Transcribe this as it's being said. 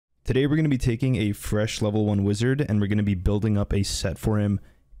Today we're going to be taking a fresh level 1 wizard and we're going to be building up a set for him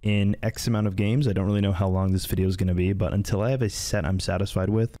in X amount of games. I don't really know how long this video is going to be, but until I have a set I'm satisfied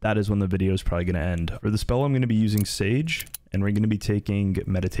with, that is when the video is probably going to end. For the spell I'm going to be using Sage, and we're going to be taking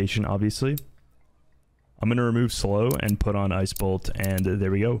Meditation, obviously. I'm going to remove Slow and put on Ice Bolt, and there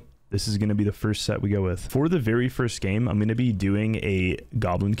we go. This is going to be the first set we go with. For the very first game, I'm going to be doing a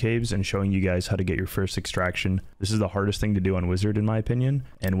Goblin Caves and showing you guys how to get your first extraction. This is the hardest thing to do on Wizard, in my opinion.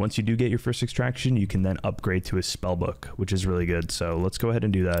 And once you do get your first extraction, you can then upgrade to a Spellbook, which is really good. So let's go ahead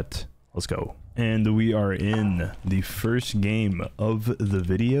and do that. Let's go. And we are in the first game of the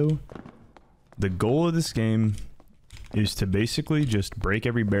video. The goal of this game is to basically just break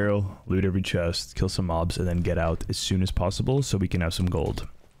every barrel, loot every chest, kill some mobs, and then get out as soon as possible so we can have some gold.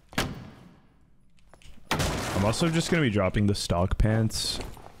 I'm also just going to be dropping the stock pants.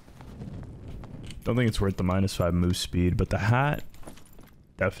 Don't think it's worth the -5 move speed, but the hat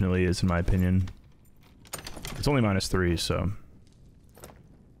definitely is, in my opinion. It's only -3, so...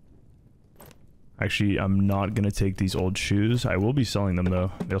 Actually, I'm not going to take these old shoes. I will be selling them,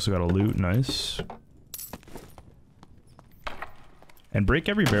 though. They also got a loot. Nice. And break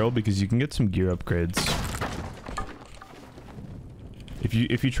every barrel because you can get some gear upgrades.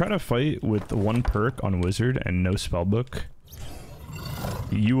 If you try to fight with one perk on Wizard and no Spellbook,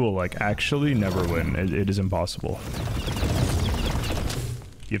 you will like actually never win. It is impossible.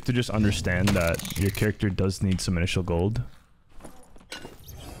 You have to just understand that your character does need some initial gold.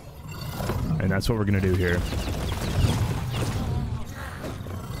 And that's what we're gonna do here.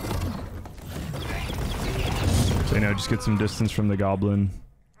 So, you know, just get some distance from the goblin.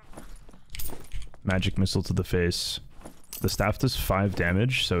 Magic missile to the face. The staff does 5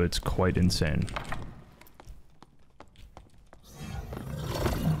 damage, so it's quite insane.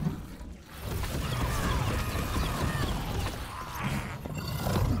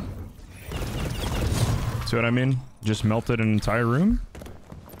 See what I mean? Just melted an entire room.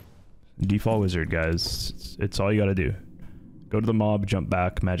 Default wizard, guys. It's all you gotta do. Go to the mob, jump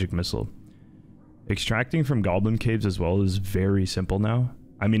back, magic missile. Extracting from goblin caves as well is very simple now.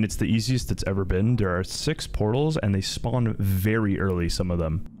 I mean, it's the easiest it's ever been. There are 6 portals and they spawn very early, some of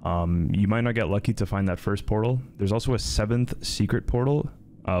them. You might not get lucky to find that first portal. There's also a 7th secret portal,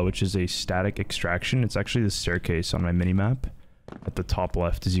 which is a static extraction. It's actually the staircase on my minimap at the top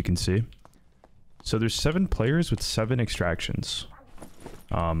left, as you can see. So there's 7 players with 7 extractions.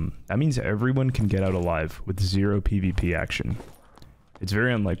 That means everyone can get out alive with 0 PvP action. It's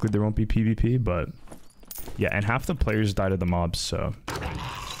very unlikely there won't be PvP, but yeah, and half the players die to the mobs, so...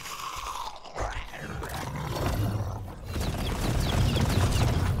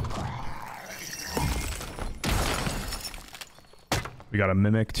 We got a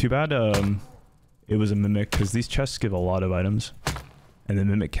mimic. Too bad it was a mimic, because these chests give a lot of items. And the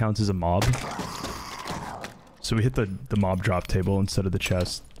mimic counts as a mob. So we hit the mob drop table instead of the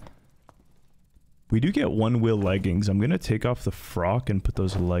chest. We do get 1 wheel leggings. I'm going to take off the frock and put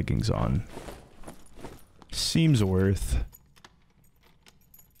those leggings on. Seems worth.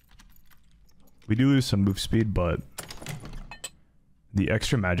 We do lose some move speed, but the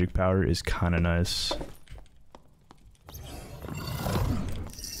extra magic power is kind of nice.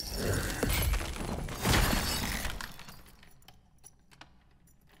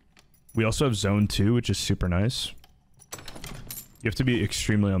 We also have zone 2, which is super nice. You have to be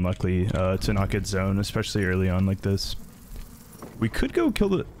extremely unlucky to not get zone, especially early on like this. We could go kill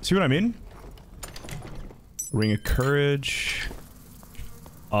the... See what I mean? Ring of Courage.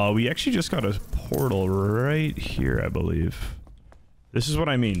 We actually just got a portal right here, I believe. This is what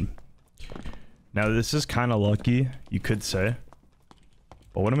I mean. Now, this is kind of lucky, you could say.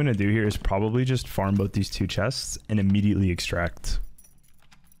 But what I'm going to do here is probably just farm both these 2 chests and immediately extract.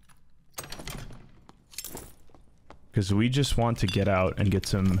 Because we just want to get out and get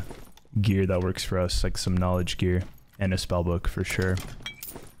some gear that works for us, like some knowledge gear and a spellbook for sure.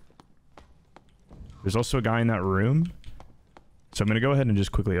 There's also a guy in that room. So I'm going to go ahead and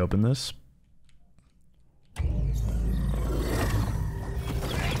just quickly open this.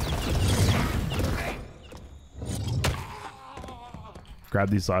 Grab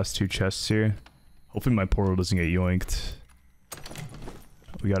these last 2 chests here. Hopefully my portal doesn't get yoinked.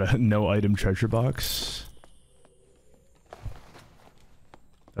 We got a no item treasure box.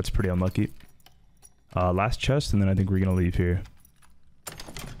 That's pretty unlucky. Last chest, and then I think we're gonna leave here.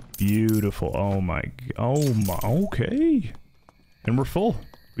 Beautiful. Oh my. Okay. And we're full.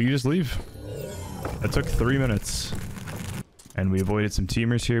 We can just leave. That took 3 minutes. And we avoided some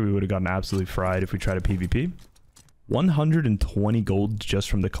teamers here. We would have gotten absolutely fried if we tried a PvP. 120 gold just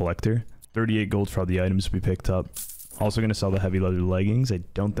from the collector. 38 gold for all the items we picked up. Also gonna sell the heavy leather leggings. I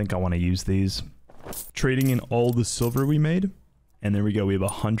don't think I want to use these. Trading in all the silver we made. And there we go. We have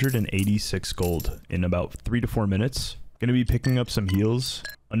 186 gold in about 3 to 4 minutes. Gonna be picking up some heals.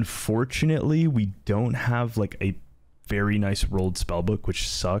 Unfortunately, we don't have like a very nice rolled spellbook, which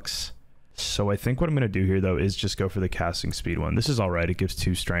sucks. So I think what I'm going to do here, though, is just go for the casting speed one. This is all right. It gives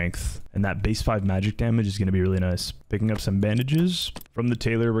 2 strength. And that base 5 magic damage is going to be really nice. Picking up some bandages. From the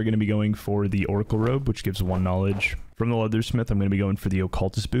tailor, we're going to be going for the oracle robe, which gives 1 knowledge. From the leathersmith, I'm going to be going for the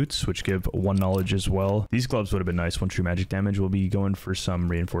occultist boots, which give 1 knowledge as well. These gloves would have been nice. 1 true magic damage. We'll be going for some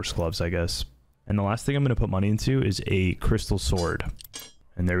reinforced gloves, I guess. And the last thing I'm going to put money into is a crystal sword.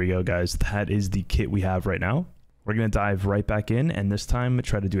 And there we go, guys. That is the kit we have right now. We're going to dive right back in, and this time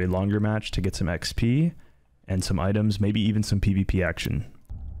try to do a longer match to get some XP and some items, maybe even some PvP action.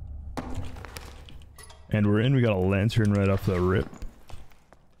 And we're in. We got a lantern right off the rip.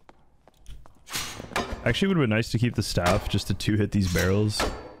 Actually, it would have been nice to keep the staff just to 2-hit these barrels.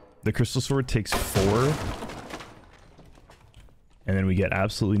 The crystal sword takes 4. And then we get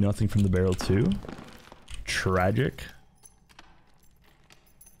absolutely nothing from the barrel too. Tragic.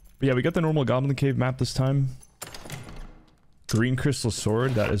 But yeah, we got the normal goblin cave map this time. Green crystal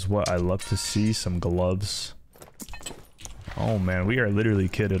sword, that is what I love to see. Some gloves. Oh man, we are literally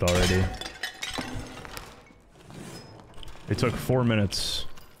kitted already. It took 4 minutes.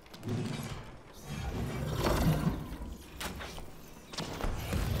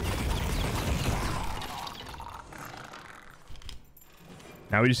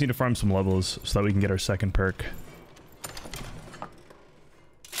 Now we just need to farm some levels so that we can get our second perk.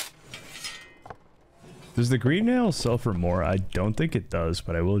 Does the green nail sell for more? I don't think it does,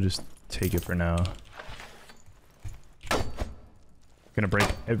 but I will just take it for now. Gonna break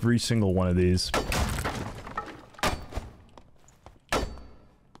every single one of these.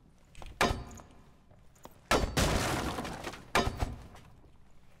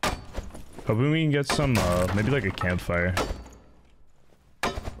 Hoping we can get some, maybe like a campfire.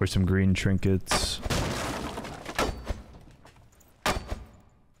 Or some green trinkets.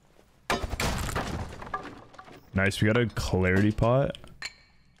 Nice, we got a clarity pot.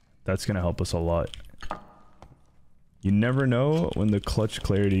 That's gonna help us a lot. You never know when the clutch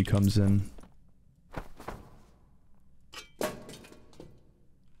clarity comes in.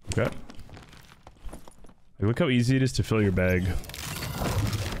 Okay. Look how easy it is to fill your bag.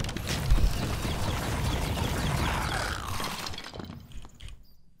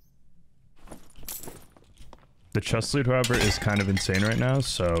 The chest loot, however, is kind of insane right now,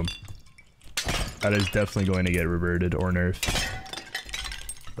 so that is definitely going to get reverted or nerfed.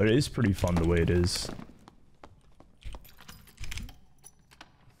 But it is pretty fun the way it is.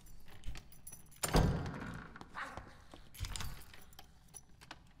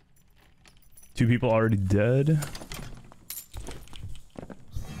 Two people already dead.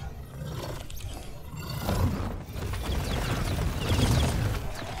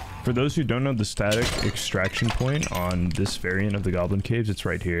 For those who don't know the static extraction point on this variant of the Goblin Caves, it's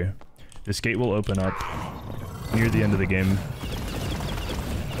right here. This gate will open up near the end of the game.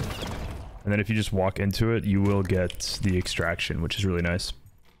 And then if you just walk into it, you will get the extraction, which is really nice.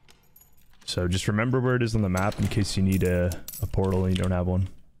 So just remember where it is on the map in case you need a portal and you don't have one.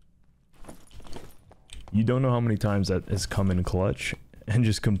 You don't know how many times that has come in clutch and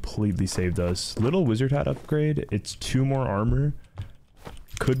just completely saved us. Little wizard hat upgrade, it's 2 more armor.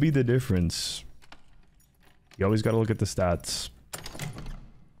 Could be the difference. You always gotta look at the stats.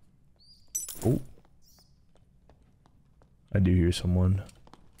 Oh. I do hear someone.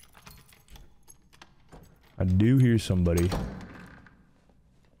 I do hear somebody.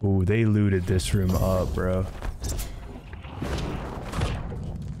 Oh, they looted this room up, bro.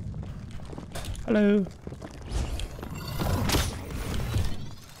 Hello.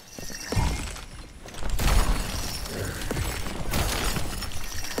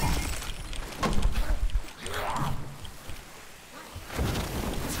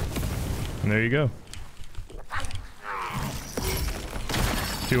 And there you go.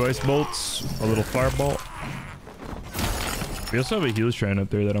 2 ice bolts, a little firebolt. We also have a heal shrine up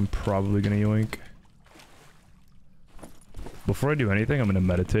there that I'm probably gonna yoink. Before I do anything, I'm gonna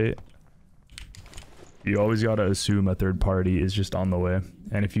meditate. You always gotta assume a third party is just on the way.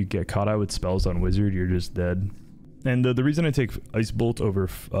 And if you get caught out with spells on wizard, you're just dead. And the reason I take Ice Bolt over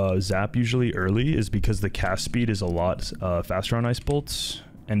Zap usually early is because the cast speed is a lot faster on Ice Bolts.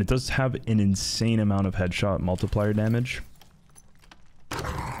 And it does have an insane amount of headshot multiplier damage.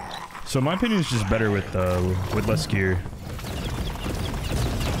 So in my opinion, it's just better with less gear.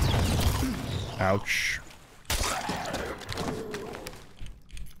 Ouch.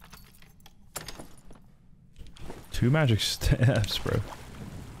 2 magic steps, bro.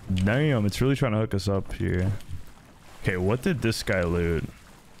 Damn, it's really trying to hook us up here. Okay, what did this guy loot?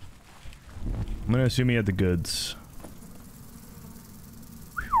 I'm gonna assume he had the goods.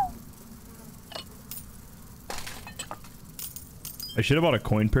 I should have bought a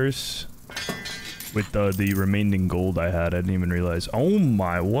coin purse with the remaining gold I had. I didn't even realize. Oh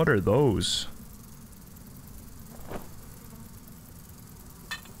my, what are those?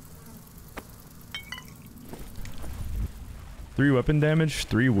 Three weapon damage,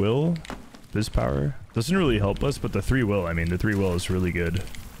 3 will. This power doesn't really help us, but the 3 will, I mean, the 3 will is really good.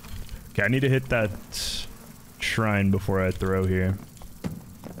 Okay, I need to hit that shrine before I throw here.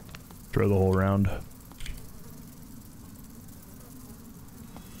 Throw the whole round.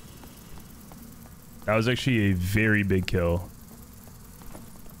 That was actually a very big kill.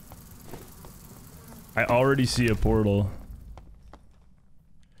 I already see a portal.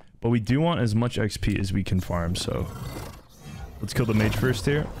 But we do want as much XP as we can farm, so... Let's kill the mage first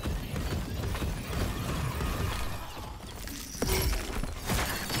here.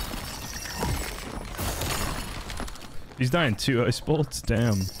 He's dying too, ice bolts?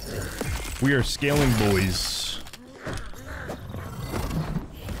 Damn. We are scaling, boys.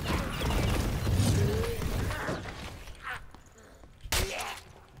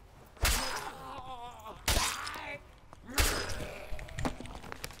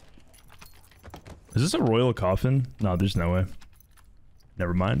 Is this a royal coffin? No, there's no way.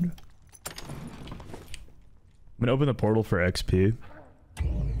 Never mind. I'm gonna open the portal for XP.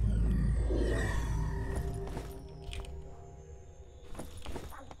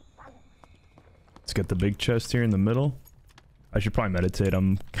 Let's get the big chest here in the middle. I should probably meditate.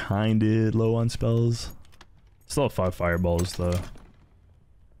 I'm kinda low on spells. Still have 5 fireballs though.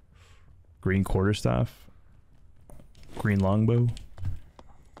 Green quarterstaff. Green longbow.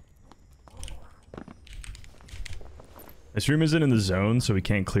 This room isn't in the zone, so we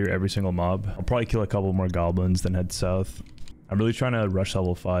can't clear every single mob. I'll probably kill a couple more goblins, then head south. I'm really trying to rush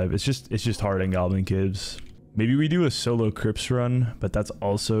level 5. It's just hard in goblin caves. Maybe we do a solo crypts run, but that's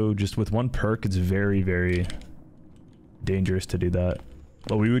also just with 1 perk. It's very, very dangerous to do that.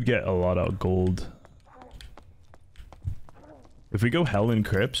 But we would get a lot of gold. If we go hell in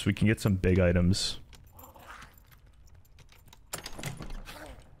crypts, we can get some big items.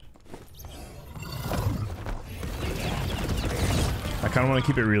 I kind of want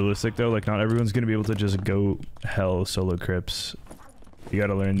to keep it realistic though, like not everyone's going to be able to just go hell solo crypts. You got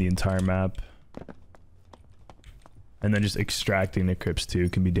to learn the entire map. And then just extracting the crypts too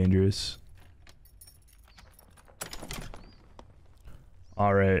can be dangerous.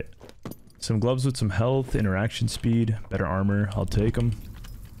 Alright. Some gloves with some health, interaction speed, better armor, I'll take them.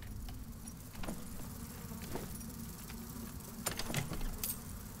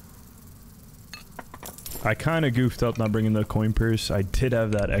 I kind of goofed up not bringing the coin purse. I did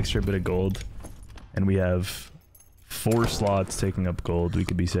have that extra bit of gold. And we have 4 slots taking up gold we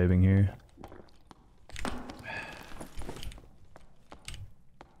could be saving here.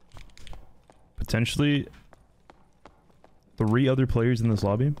 Potentially 3 other players in this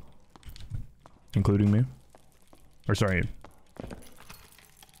lobby. Including me. Or sorry.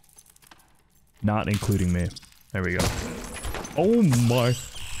 Not including me. There we go. Oh my.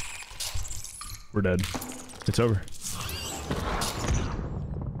 We're dead. It's over.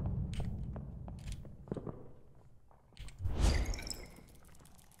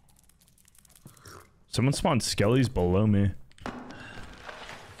 Someone spawned skellies below me.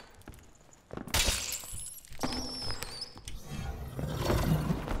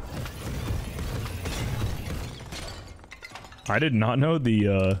 I did not know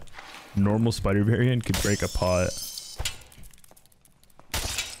the normal spider variant could break a pot.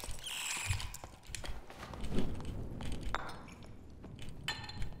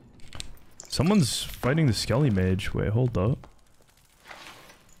 Someone's fighting the Skelly Mage. Wait, hold up.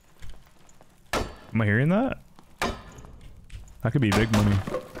 Am I hearing that? That could be big money.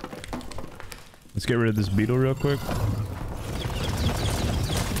 Let's get rid of this beetle real quick.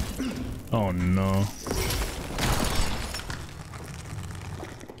 Oh no.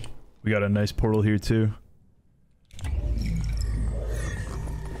 We got a nice portal here too.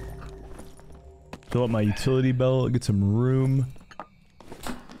 Fill up my utility belt, get some room.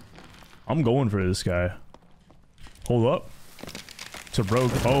 I'm going for this guy. Hold up. It's a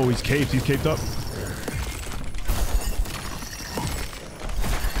rogue. Oh, he's caved. He's caved up.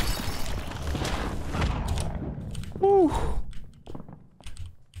 Woo. Oh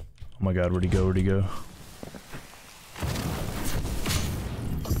my god, where'd he go? Where'd he go?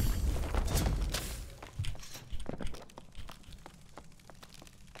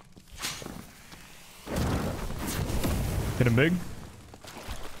 Hit him big.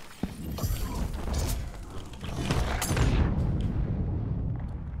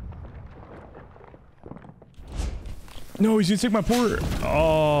 No, he's gonna take my porter.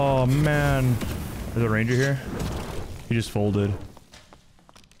 Oh, man. There's a ranger here. He just folded.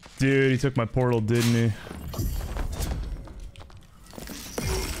 Dude, he took my portal, didn't he?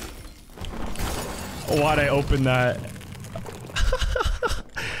 Why'd I open that?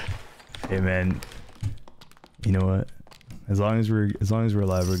 Hey, man. You know what? As long as we're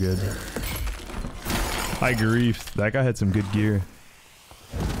alive, we're good. High grief. That guy had some good gear.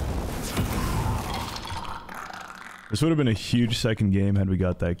 This would have been a huge second game had we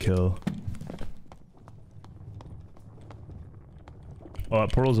got that kill. Oh,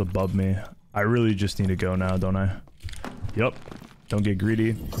 that portal's above me. I really just need to go now, don't I? Yup. Don't get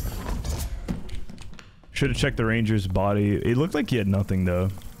greedy. Should have checked the ranger's body. It looked like he had nothing, though.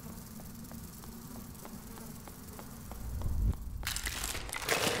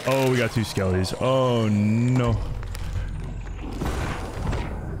 Oh, we got 2 skellies. Oh, no.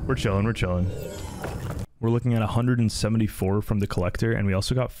 We're chilling, we're chilling. We're looking at 174 from the collector, and we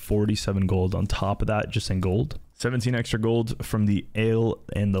also got 47 gold on top of that, just in gold. 17 extra gold from the ale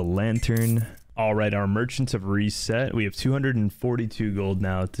and the lantern. All right, our merchants have reset. We have 242 gold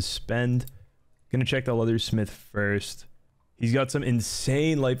now to spend. Gonna check the leathersmith first. He's got some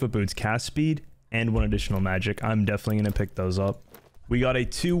insane lightfoot boots, cast speed, and 1 additional magic. I'm definitely gonna pick those up. We got a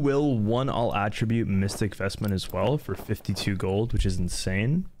 2 will, 1 all attribute mystic vestment as well for 52 gold, which is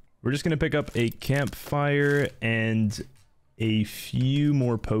insane. We're just going to pick up a campfire and a few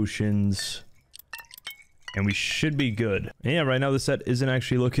more potions, and we should be good. And yeah, right now the set isn't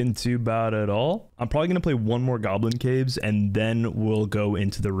actually looking too bad at all. I'm probably going to play 1 more goblin caves, and then we'll go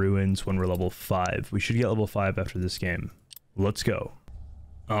into the ruins when we're level 5. We should get level 5 after this game. Let's go.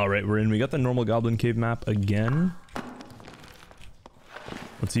 All right, we're in. We got the normal goblin cave map again.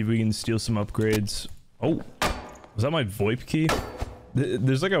 Let's see if we can steal some upgrades. Oh, was that my VoIP key?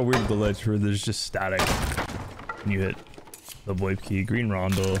 There's like a weird glitch where there's just static when you hit the VoIP key. Green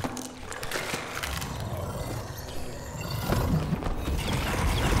Rondel.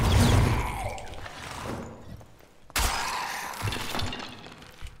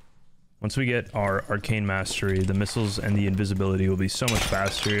 Once we get our arcane mastery, the missiles and the invisibility will be so much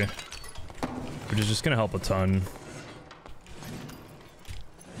faster, which is just gonna help a ton.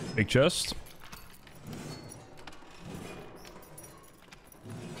 Big chest.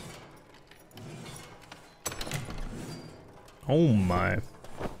 Oh my.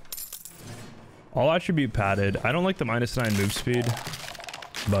 All attribute padded. I don't like the -9 move speed,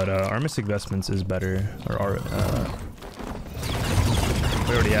 but our mystic vestments is better. Or our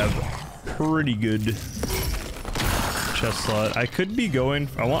we already have pretty good chest slot. I could be going.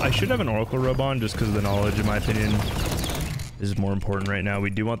 I should have an oracle robe on just because of the knowledge, in my opinion, is more important right now. We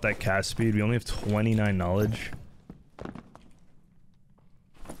do want that cast speed. We only have 29 knowledge.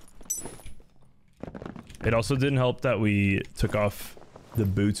 It also didn't help that we took off the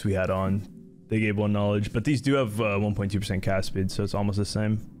boots we had on. They gave 1 knowledge, but these do have 1.2% cast speed, so it's almost the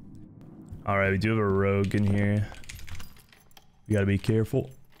same. All right, we do have a rogue in here. We gotta be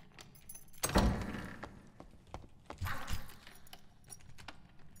careful.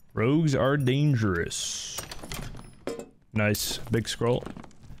 Rogues are dangerous. Nice, big scroll.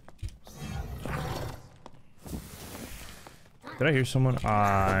 Did I hear someone?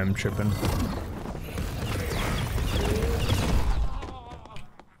 I'm tripping.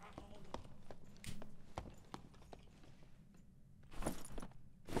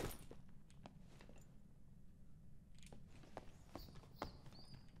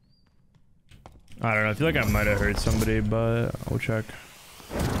 I don't know, I feel like I might have heard somebody, but I'll check.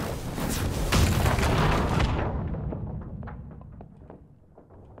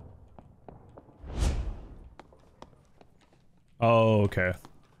 Oh, okay.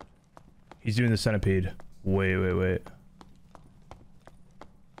 He's doing the centipede. Wait.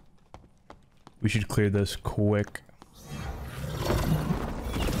 We should clear this quick.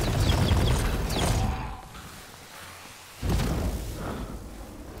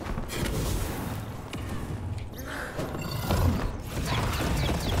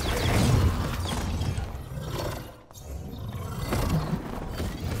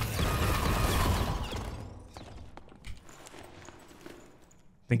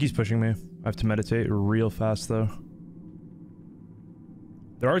 I think he's pushing me. I have to meditate real fast though.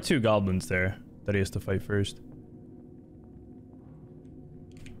 There are 2 goblins there that he has to fight first.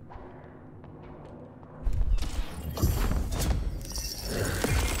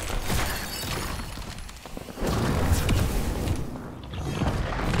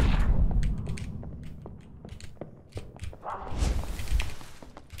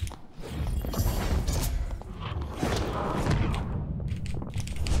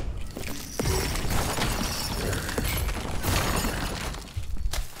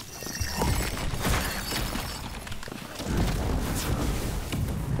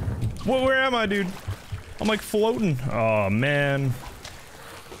 Where am I, dude? I'm like floating. Oh, man.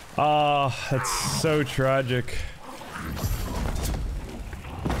 Ah, that's so tragic.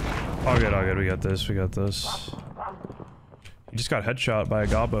 All good, all good. We got this, we got this. He just got headshot by a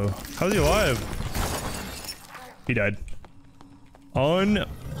gobbo. How's he alive? He died.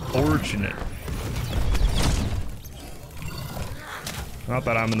 Unfortunate. Not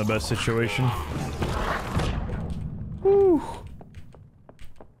that I'm in the best situation. Whew.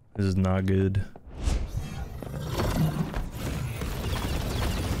 This is not good.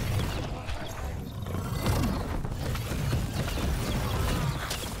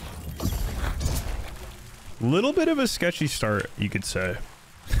 Little bit of a sketchy start, you could say.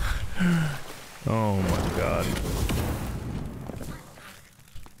 Oh my god.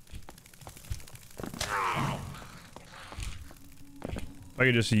 I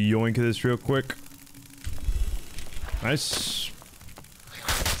could just yoink this real quick. Nice.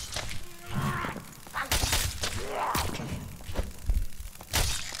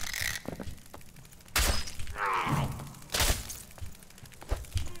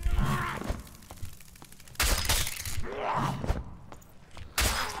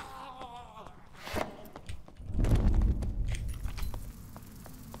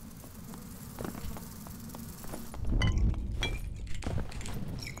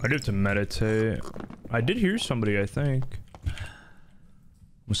 I do have to meditate. I did hear somebody, I think.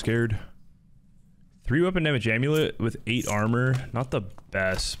 I'm scared. 3 weapon damage amulet with 8 armor. Not the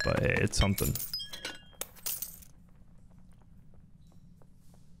best, but hey, it's something.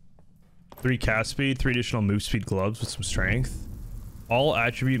 3 cast speed, 3 additional move speed gloves with some strength. All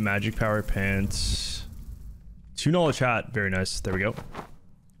attribute magic power pants. 2 knowledge hat. Very nice. There we go.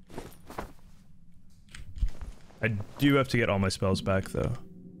 I do have to get all my spells back though.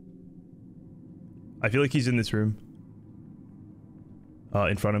 I feel like he's in this room.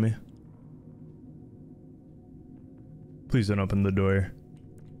 In front of me. Please don't open the door.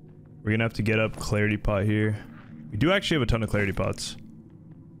 We're gonna have to get up clarity pot here. We do actually have a ton of clarity pots.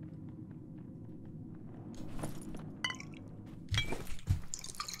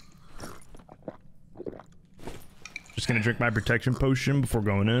 Just gonna drink my protection potion before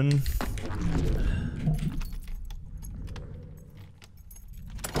going in.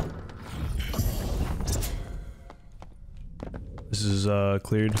 This is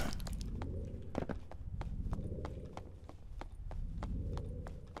cleared.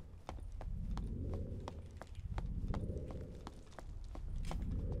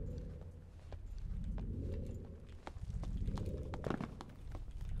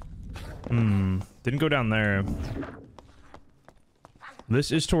 Didn't go down there.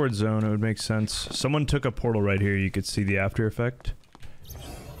 This is towards zone, it would make sense. Someone took a portal right here, you could see the after effect.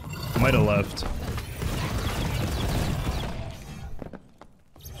 Might have left.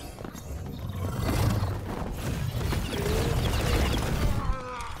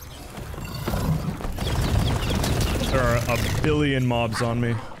 There are a billion mobs on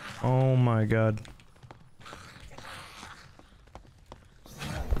me. Oh my god.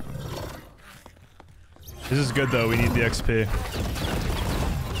 This is good though, we need the XP.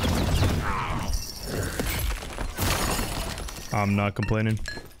 I'm not complaining.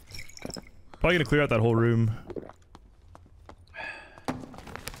 Probably gonna clear out that whole room.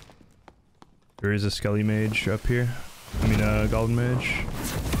 There is a skelly mage up here. I mean, goblin mage.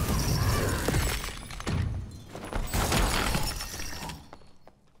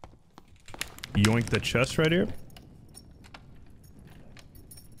 Yoink the chest right here.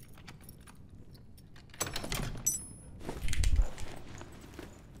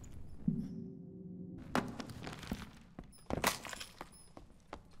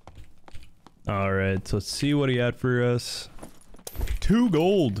 Alright, so let's see what he had for us. 2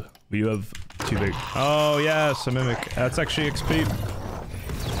 gold. We have 2 big. Oh, yes, a mimic. That's actually XP.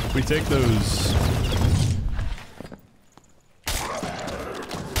 We take those.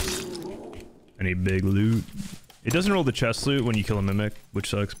 Any big loot. It doesn't roll the chest loot when you kill a mimic, which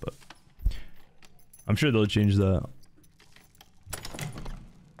sucks, but I'm sure they'll change that.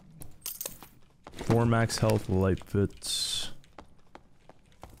 4 max health, light fits.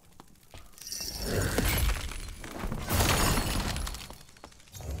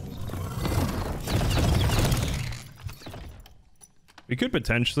 We could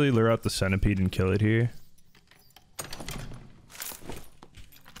potentially lure out the centipede and kill it here.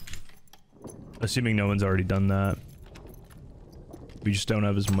 Assuming no one's already done that. We just don't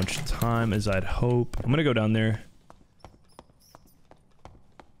have as much time as I'd hope. I'm gonna go down there.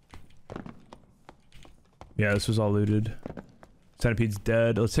 Yeah, this was all looted. Centipede's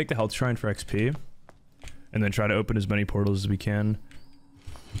dead. Let's take the health shrine for XP. And then try to open as many portals as we can.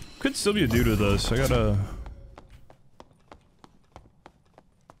 Could still be a dude with us. I gotta...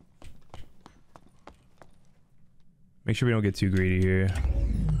 Make sure we don't get too greedy here.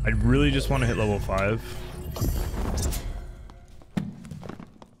 I really just want to hit level 5.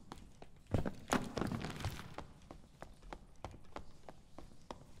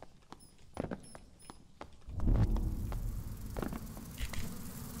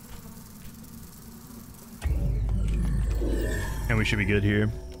 And we should be good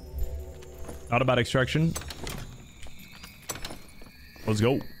here. Not a bad extraction. Let's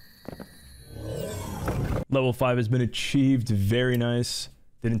go. Level 5 has been achieved. Very nice.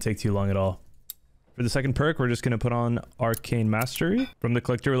 Didn't take too long at all. For the second perk, we're just going to put on Arcane Mastery. From the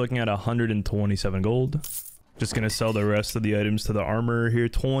collector, we're looking at 127 gold. Just going to sell the rest of the items to the armorer here.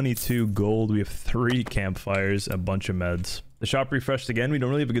 22 gold. We have 3 campfires, a bunch of meds. The shop refreshed again. We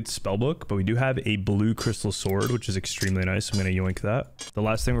don't really have a good spellbook, but we do have a blue crystal sword, which is extremely nice. I'm going to yoink that. The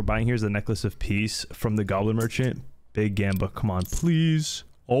last thing we're buying here is the Necklace of Peace from the Goblin Merchant. Big Gamba. Come on, please.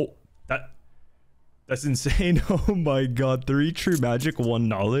 Oh, that's insane. Oh my god. 3 true magic, 1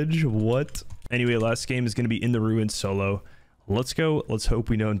 knowledge. What? Anyway, last game is going to be in the ruins solo. Let's go. Let's hope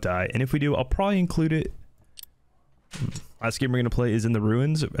we don't die. And if we do, I'll probably include it. Last game we're going to play is in the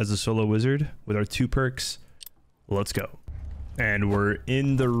ruins as a solo wizard with our 2 perks. Let's go. And we're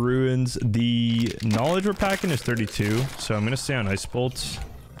in the ruins. The knowledge we're packing is 32. So I'm going to stay on Ice Bolt.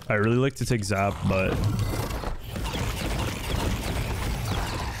 I really like to take Zap, but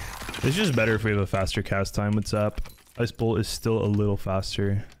it's just better if we have a faster cast time with Zap. Ice Bolt is still a little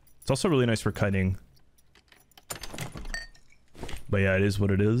faster. It's also really nice for cutting. But yeah, it is what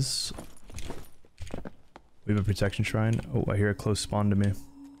it is. We have a protection shrine. Oh, I hear a close spawn to me.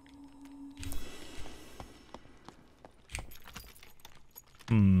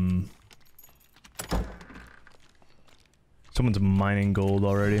 Someone's mining gold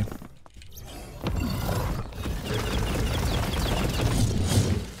already.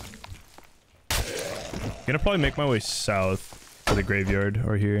 Gonna probably make my way south to the graveyard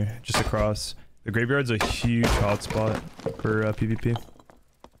or here, just across. The graveyard's a huge hotspot for PvP.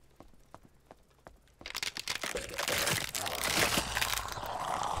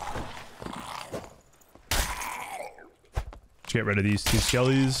 Let's get rid of these 2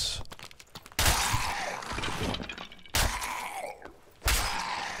 skellies.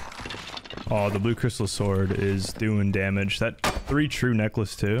 Oh, the blue crystal sword is doing damage. That 3 true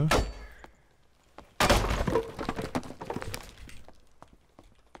necklace too.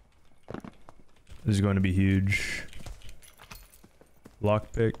 This is going to be huge.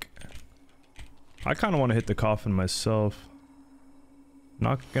 Lockpick. I kind of want to hit the coffin myself.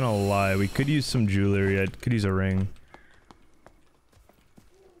 Not gonna lie, we could use some jewelry. I could use a ring.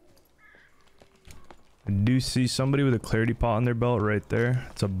 I do see somebody with a clarity pot on their belt right there.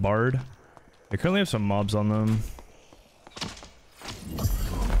 It's a bard. They currently have some mobs on them.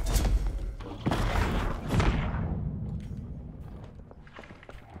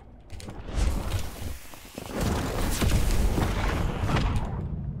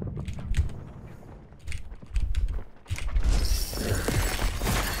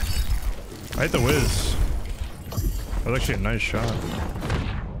 I hit the whiz. That was actually a nice shot.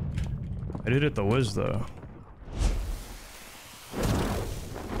 I did hit the whiz though.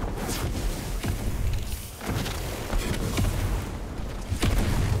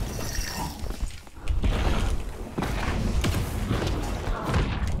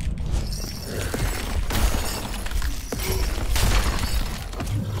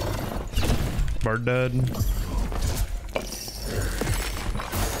 Bard dead.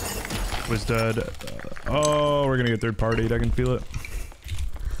 Was dead. Oh, we're gonna get third partied. I can feel it.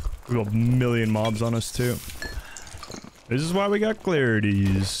 We got a million mobs on us too. This is why we got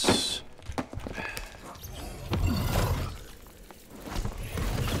clarities.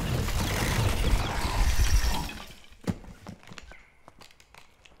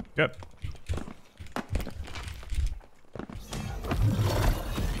 Yep.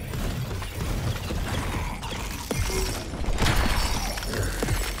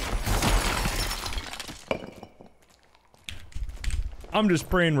 I'm just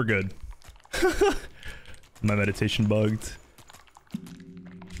praying we're good. My meditation bugged.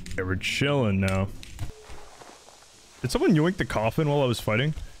 Yeah, we're chilling now. Did someone yoink the coffin while I was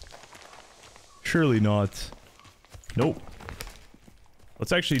fighting? Surely not. Nope.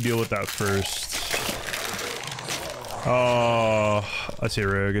 Let's actually deal with that first. Oh, I see a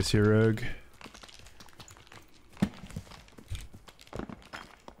rogue. I see a rogue.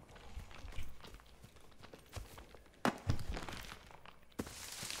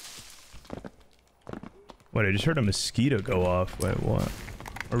 Wait, I just heard a mosquito go off. Wait, what?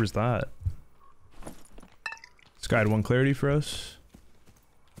 Where was that? This guy had 1 clarity for us.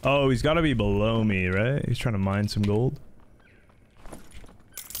 Oh, he's got to be below me, right? He's trying to mine some gold.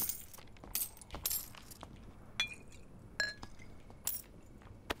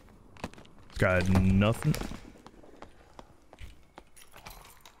 This guy had nothing.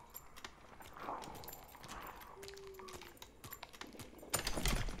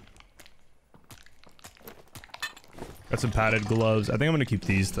 Got some padded gloves. I think I'm gonna keep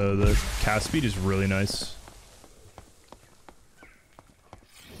these though. The cast speed is really nice.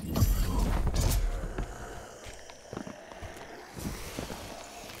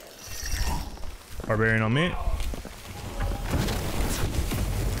 Barbarian on me.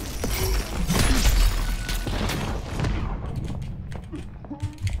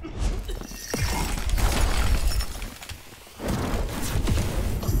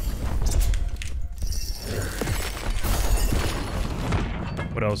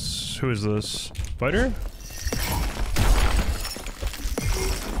 What else? Who is this? Fighter?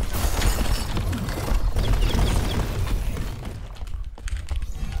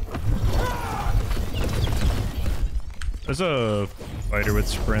 There's a fighter with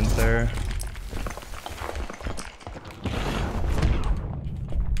sprint there.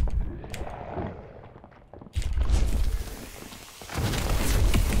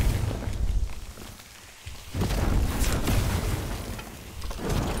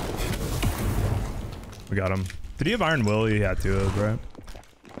 We got him. Did he have Iron Will? He had to have, right?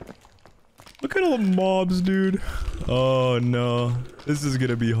 Look at all the mobs, dude. Oh no. This is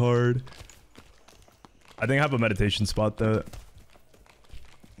gonna be hard. I think I have a meditation spot though.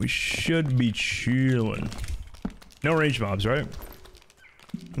 We should be chilling. No range mobs, right?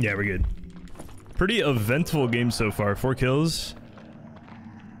 Yeah, we're good. Pretty eventful game so far. 4 kills.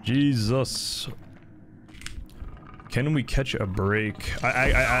 Jesus. Can we catch a break?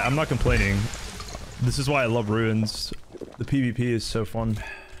 I'm not complaining. This is why I love ruins. The PvP is so fun.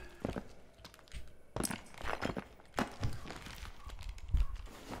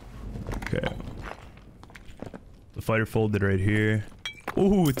 Okay. The fighter folded right here.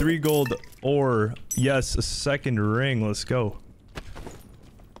 Ooh, 3 gold ore. Yes, a second ring. Let's go.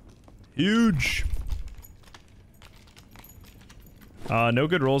 Huge. No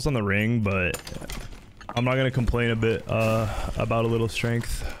good rolls on the ring, but I'm not gonna complain a bit about a little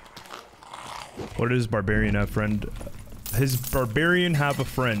strength. What does barbarian have, friend? His barbarian have a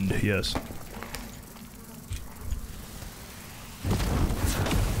friend? Yes.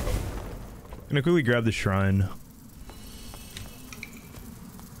 Gonna quickly grab the shrine.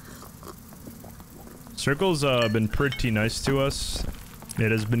 Circle's been pretty nice to us.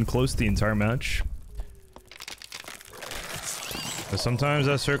 It has been close the entire match. But sometimes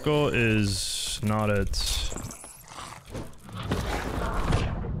that circle is not it.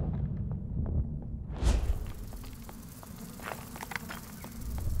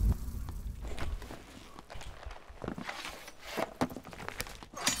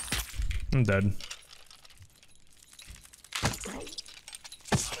 I'm dead.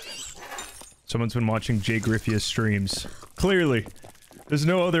 Someone's been watching Jay Griffia's streams. Clearly. There's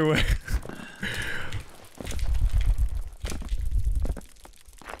no other way.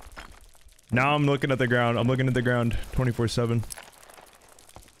 Now I'm looking at the ground. I'm looking at the ground 24/7.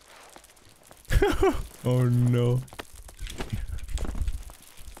 Oh no.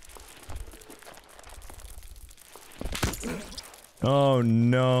 Oh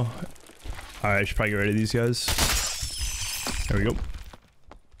no. Alright, I should probably get rid of these guys. There we go.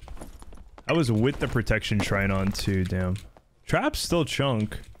 I was with the protection shrine on too, damn. Trap's still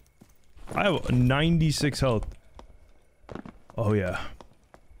chunk. I have 96 health. Oh yeah.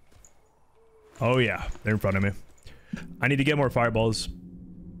 Oh yeah, they're in front of me. I need to get more fireballs.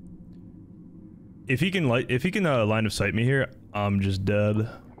 If he can line of sight me here, I'm just dead.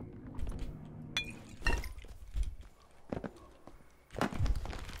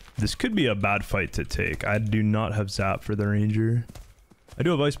 This could be a bad fight to take. I do not have zap for the ranger. I do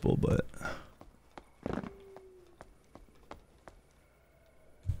have ice bolt, but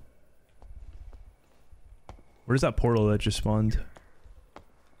where's that portal that just spawned?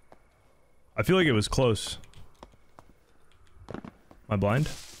 I feel like it was close. Am I blind?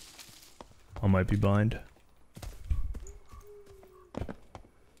 I might be blind.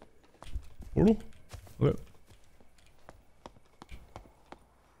 Portal? Okay.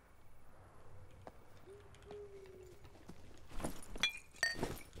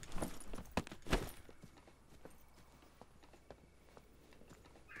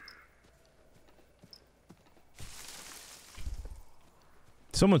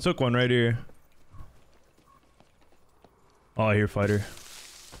 Someone took one right here. Oh, I hear fighter.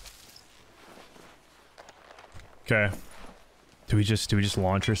 Okay. Do we just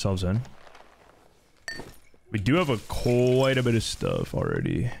launch ourselves in? We do have quite a bit of stuff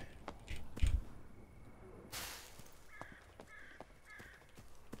already.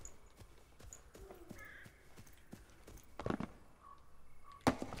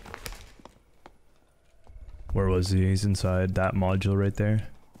 Where was he? He's inside that module right there.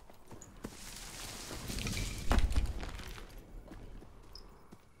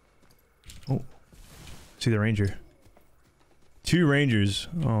 Oh. See the ranger. 2 rangers.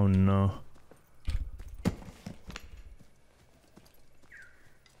 Oh no.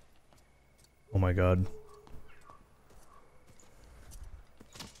 Oh my god.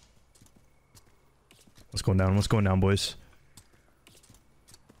 What's going down? What's going down, boys?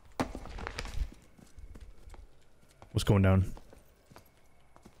 What's going down?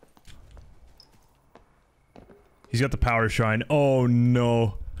 He's got the power shrine. Oh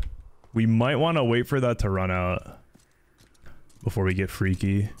no. We might want to wait for that to run out before we get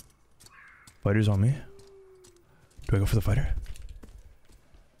freaky. Fighter's on me. Do I go for the fighter?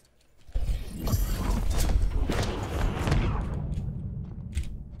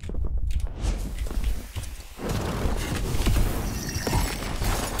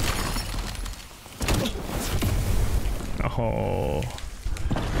 Oh.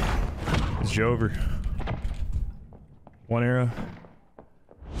 It's over. 1 arrow.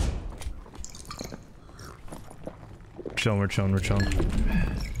 We're chilling.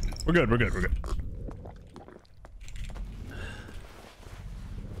 We're good. We're good.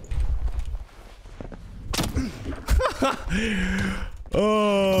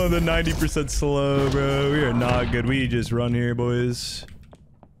 Oh, the 90% slow, bro. We are not good. We just run here, boys.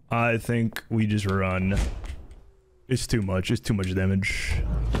 I think we just run. It's too much. It's too much damage.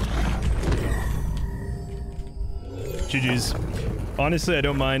 GG's. Honestly, I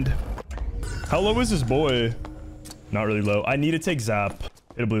don't mind. How low is this boy? Not really low. I need to take Zap.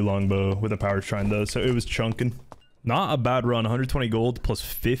 Hit a blue longbow with a power shrine though, so it was chunking. Not a bad run. 120 gold plus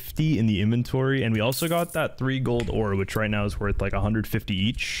 50 in the inventory, and we also got that 3 gold ore, which right now is worth like 150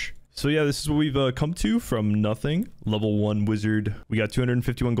 each. So yeah, this is what we've come to from nothing. Level 1 wizard. We got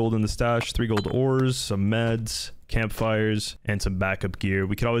 251 gold in the stash, 3 gold ores, some meds, campfires, and some backup gear.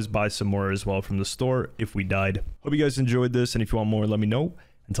 We could always buy some more as well from the store if we died. Hope you guys enjoyed this, and if you want more, let me know.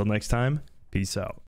 Until next time, peace out.